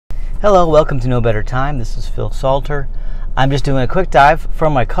Hello, welcome to No Better Time. This is Phil Salter. I'm just doing a quick dive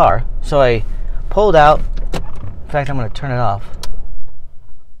from my car. So I pulled out, in fact I'm going to turn it off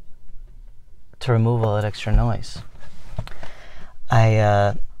to remove all that extra noise.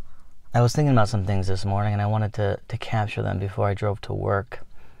 I was thinking about some things this morning and I wanted to capture them before I drove to work.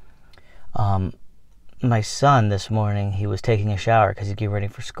 My son this morning, he was taking a shower because he's getting ready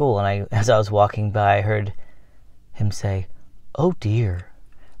for school, and as I was walking by, I heard him say, "Oh dear."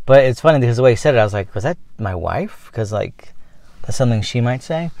 But it's funny because the way he said it, I was like, was that my wife? Because, like, that's something she might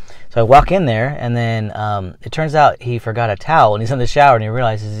say. So I walk in there, and then it turns out he forgot a towel, and he's in the shower, and he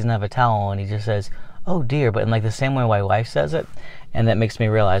realizes he doesn't have a towel, and he just says, "Oh, dear," but in, like, the same way my wife says it. And that makes me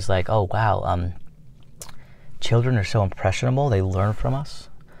realize, like, oh, wow, children are so impressionable. They learn from us,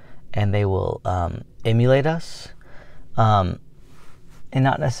 and they will emulate us, and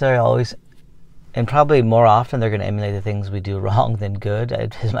not necessarily always. And probably more often they're going to emulate the things we do wrong than good,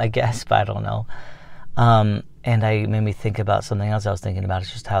 is my guess, but I don't know. And I made me think about something else I was thinking about.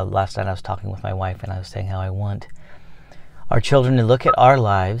 It's just how last night I was talking with my wife, and I was saying how I want our children to look at our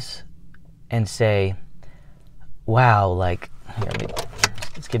lives and say, wow, like,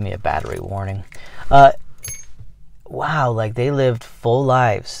 let's give me a battery warning. Wow, like, they lived full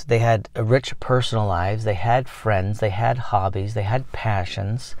lives. They had rich personal lives. They had friends. They had hobbies. They had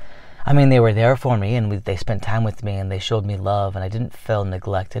passions. I mean, they were there for me, and they spent time with me, and they showed me love, and I didn't feel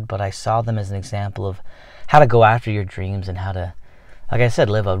neglected, but I saw them as an example of how to go after your dreams and how to, like I said,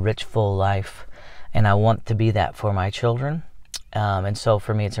 live a rich, full life. And I want to be that for my children. And so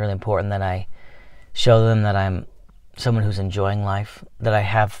for me, it's really important that I show them that I'm someone who's enjoying life, that I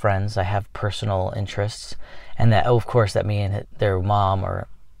have friends, I have personal interests, and that, of course, that me and their mom are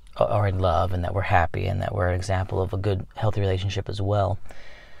in love, and that we're happy, and that we're an example of a good, healthy relationship as well.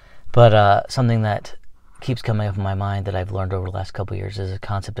 But something that keeps coming up in my mind that I've learned over the last couple of years is the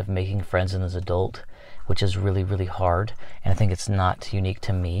concept of making friends as an adult, which is really, really hard. And I think it's not unique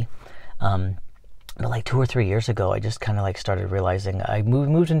to me. But like 2 or 3 years ago, I just kind of like started realizing I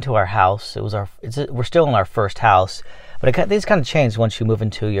moved into our house. We're still in our first house, but things kind of changed once you move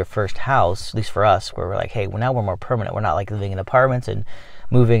into your first house, at least for us, where we're like, hey, well, now we're more permanent. We're not like living in apartments and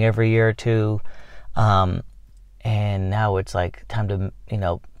moving every year or two. And now it's like time to,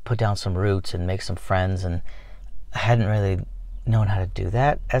 put down some roots and make some friends, and I hadn't really known how to do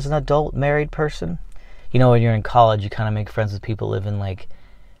that as an adult married person. When you're in college, you kind of make friends with people who live in like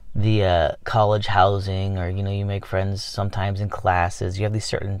the college housing, or you make friends sometimes in classes. You have these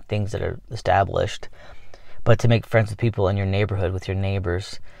certain things that are established, but to make friends with people in your neighborhood, with your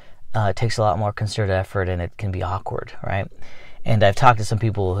neighbors, it takes a lot more concerted effort, and it can be awkward, right? And I've talked to some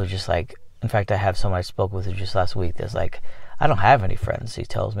people who just like, in fact, I have someone I spoke with just last week that's like, I don't have any friends, he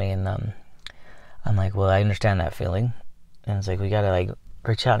tells me, and I'm like, well, I understand that feeling, and it's like, we gotta like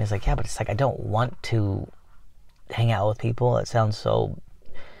reach out, and he's like, yeah, but it's like, I don't want to hang out with people. It sounds so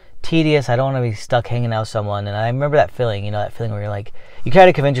tedious. I don't want to be stuck hanging out with someone. And I remember that feeling, that feeling where you're like, you try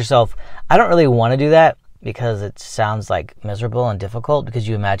to convince yourself, I don't really want to do that, because it sounds like miserable and difficult, because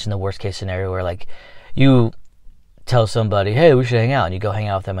you imagine the worst case scenario where like you tell somebody, hey, we should hang out, and you go hang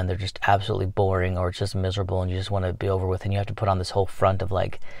out with them, and they're just absolutely boring, or it's just miserable, and you just want to be over with, and you have to put on this whole front of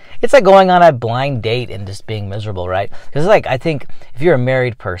like, it's like going on a blind date and just being miserable, right? Because like, I think if you're a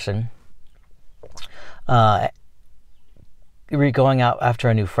married person, going out after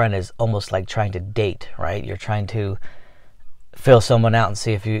a new friend is almost like trying to date, right? You're trying to fill someone out and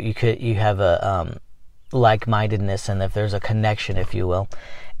see if you have a like-mindedness, and if there's a connection, if you will.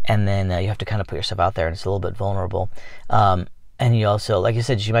 And then you have to kind of put yourself out there, and it's a little bit vulnerable. And you also, like you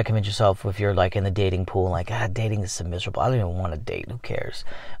said, you might convince yourself, if you're like in the dating pool, like, dating is so miserable, I don't even want to date, who cares?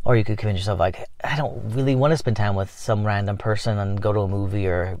 Or you could convince yourself, like, I don't really want to spend time with some random person and go to a movie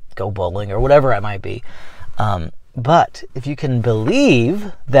or go bowling or whatever it might be. But if you can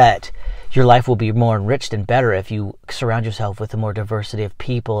believe that your life will be more enriched and better if you surround yourself with a more diversity of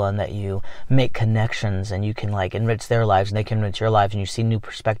people, and that you make connections, and you can like enrich their lives, and they can enrich your lives, and you see new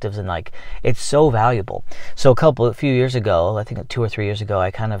perspectives, and like, it's so valuable. So a few years ago, I think 2 or 3 years ago, I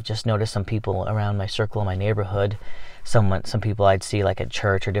kind of just noticed some people around my circle in my neighborhood, some people I'd see like at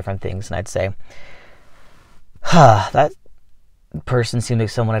church or different things, and I'd say, that person seemed like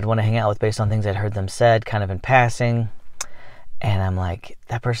someone I'd want to hang out with based on things I'd heard them said, kind of in passing. And I'm like,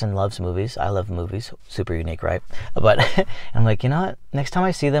 that person loves movies. I love movies. Super unique, right? But I'm like, you know what? Next time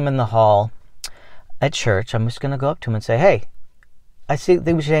I see them in the hall at church, I'm just going to go up to them and say, hey, I think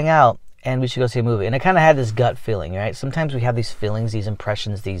we should hang out, and we should go see a movie. And I kind of had this gut feeling, right? Sometimes we have these feelings, these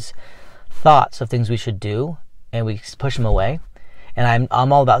impressions, these thoughts of things we should do, and we push them away. And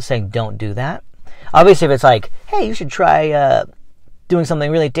I'm all about saying, don't do that. Obviously, if it's like, hey, you should try doing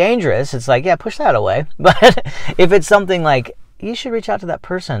something really dangerous, it's like, yeah, push that away. But if it's something like, you should reach out to that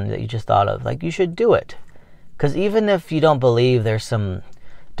person that you just thought of, like, you should do it. Because even if you don't believe there's some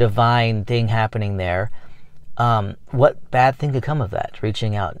divine thing happening there, what bad thing could come of that?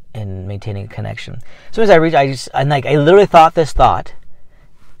 Reaching out and maintaining a connection. As soon as I literally thought this thought,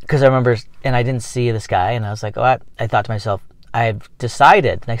 because I remember, and I didn't see this guy, and I was like, oh, I thought to myself, I've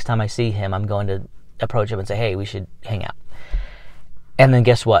decided next time I see him, I'm going to approach him and say, hey, we should hang out. And then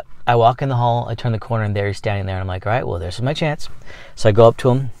guess what? I walk in the hall, I turn the corner, and there he's standing there, and I'm like, all right, well, there's my chance. So I go up to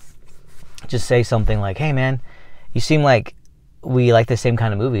him, just say something like, hey, man, you seem like we like the same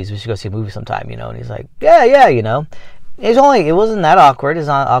kind of movies. We should go see a movie sometime, you know? And he's like, yeah, you know. It wasn't that awkward, as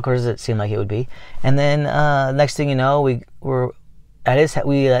awkward as it seemed like it would be. And then next thing you know, we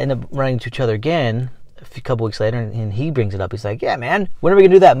end up running into each other again a couple weeks later, and he brings it up. He's like, yeah, man, when are we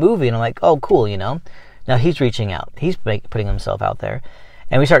going to do that movie? And I'm like, oh, cool, you know. Now he's reaching out. He's putting himself out there.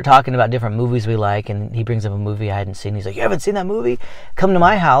 And we start talking about different movies we like, and he brings up a movie I hadn't seen. He's like, you haven't seen that movie? Come to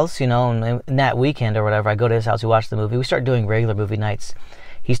my house, you know, and that weekend or whatever, I go to his house, we watch the movie. We start doing regular movie nights.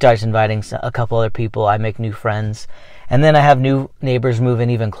 He starts inviting a couple other people. I make new friends. And then I have new neighbors move in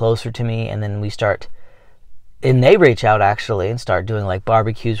even closer to me, and then they reach out, actually, and start doing, like,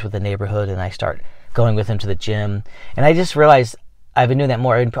 barbecues for the neighborhood, and I start going with them to the gym. And I just realized I've been doing that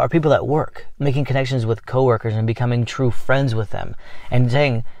more. Are people at work, making connections with coworkers and becoming true friends with them, and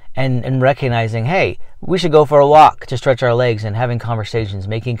saying and recognizing, hey, we should go for a walk to stretch our legs, and having conversations,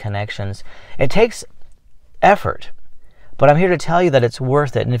 making connections. It takes effort, but I'm here to tell you that it's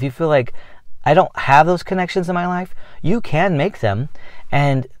worth it. And if you feel like I don't have those connections in my life, you can make them.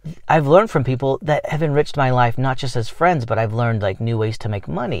 And I've learned from people that have enriched my life, not just as friends, but I've learned like new ways to make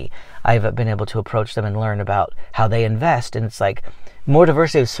money. I've been able to approach them and learn about how they invest. And it's like more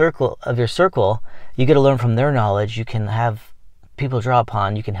diversity of your circle. You get to learn from their knowledge. You can have people draw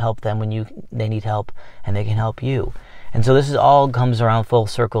upon. You can help them when they need help, and they can help you. And so this all comes around full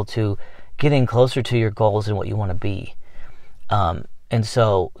circle to getting closer to your goals and what you want to be. And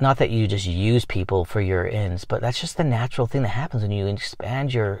so, not that you just use people for your ends, but that's just the natural thing that happens when you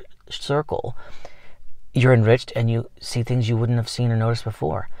expand your circle. You're enriched, and you see things you wouldn't have seen or noticed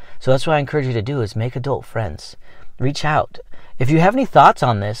before. So that's what I encourage you to do, is make adult friends. Reach out. If you have any thoughts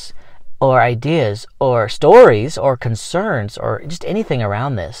on this, or ideas, or stories, or concerns, or just anything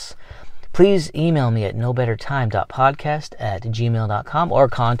around this, please email me at nobettertime.podcast@gmail.com or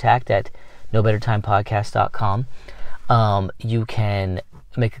contact@nobettertimepodcast.com. You can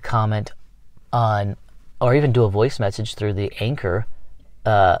make a comment on, or even do a voice message through the Anchor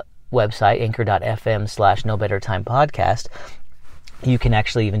website, anchor.fm/nobettertimepodcast. You can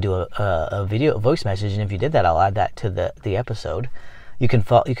actually even do a voice message, and if you did that, I'll add that to the episode. You can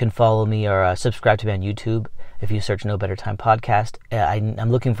follow me or subscribe to me on YouTube if you search No Better Time Podcast.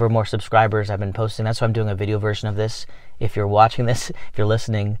 I'm looking for more subscribers. I've been posting. That's why I'm doing a video version of this. If you're watching this, if you're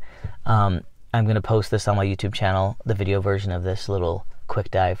listening, I'm going to post this on my YouTube channel, the video version of this little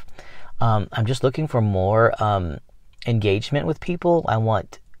quick dive. I'm just looking for more engagement with people. I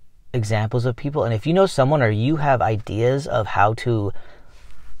want examples of people. And if you know someone, or you have ideas of how to,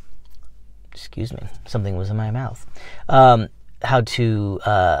 excuse me, something was in my mouth, how to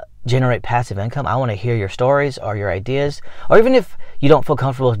generate passive income, I want to hear your stories or your ideas. Or even if you don't feel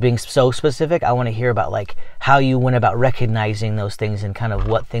comfortable being so specific, I want to hear about like how you went about recognizing those things, and kind of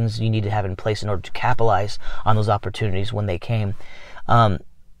what things you need to have in place in order to capitalize on those opportunities when they came.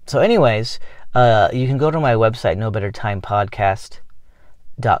 So anyways, you can go to my website,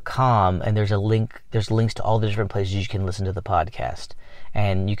 nobettertimepodcast.com, and there's links to all the different places you can listen to the podcast.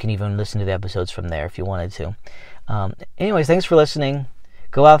 And you can even listen to the episodes from there if you wanted to. Anyways, thanks for listening.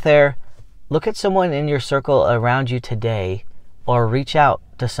 Go out there, look at someone in your circle around you today, or reach out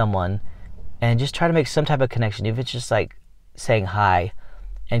to someone and just try to make some type of connection. If it's just like saying hi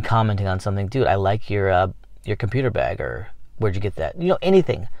and commenting on something, dude, I like your computer bag, or where'd you get that? You know,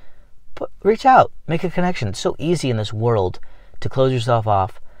 anything. But reach out, make a connection. It's so easy in this world to close yourself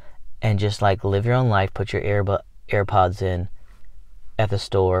off and just like live your own life, put your AirPods in at the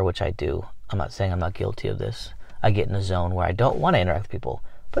store, which I do. I'm not saying I'm not guilty of this. I get in a zone where I don't want to interact with people.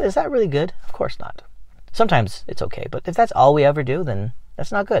 But is that really good? Of course not. Sometimes it's okay, but if that's all we ever do, then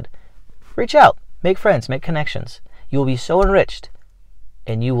that's not good. Reach out, make friends, make connections. You will be so enriched,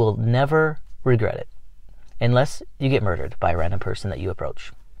 and you will never regret it, unless you get murdered by a random person that you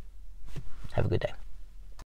approach. Have a good day.